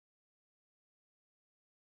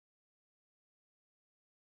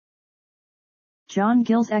John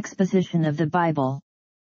Gill's Exposition of the Bible.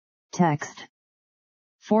 Text.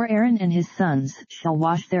 For Aaron and his sons shall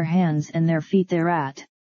wash their hands and their feet thereat.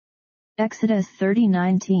 Exodus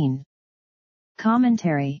 30:19.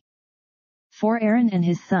 Commentary. For Aaron and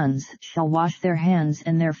his sons shall wash their hands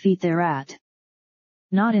and their feet thereat.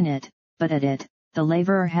 Not in it, but at it, the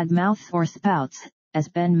laver had mouths or spouts, as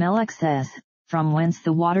Ben Melech says, from whence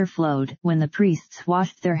the water flowed when the priests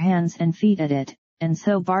washed their hands and feet at it, and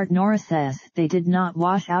so Bart Nora says they did not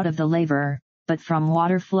wash out of the laver, but from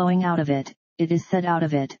water flowing out of it. It is said out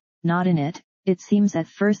of it, not in it. It seems at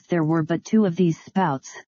first there were but 2 of these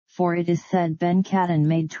spouts, for it is said Ben Catan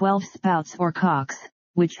made 12 spouts or cocks,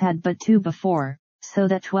 which had but 2 before, so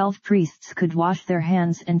that 12 priests could wash their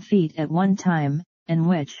hands and feet at one time, and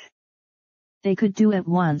which they could do at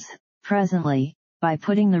once, presently, by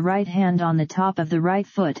putting the right hand on the top of the right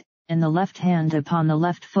foot, and the left hand upon the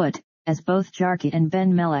left foot, as both Jarki and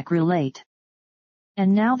Ben Melech relate.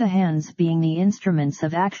 And now the hands being the instruments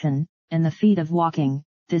of action, and the feet of walking,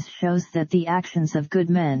 this shows that the actions of good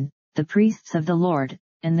men, the priests of the Lord,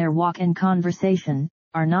 and their walk and conversation,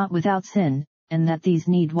 are not without sin, and that these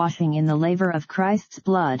need washing in the laver of Christ's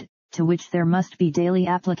blood, to which there must be daily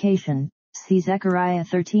application. See Zechariah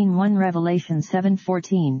 13:1, Revelation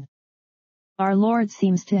 7:14. Our Lord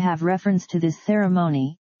seems to have reference to this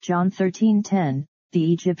ceremony. John 13:10,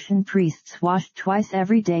 the Egyptian priests washed twice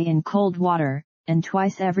every day in cold water, and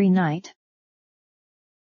twice every night.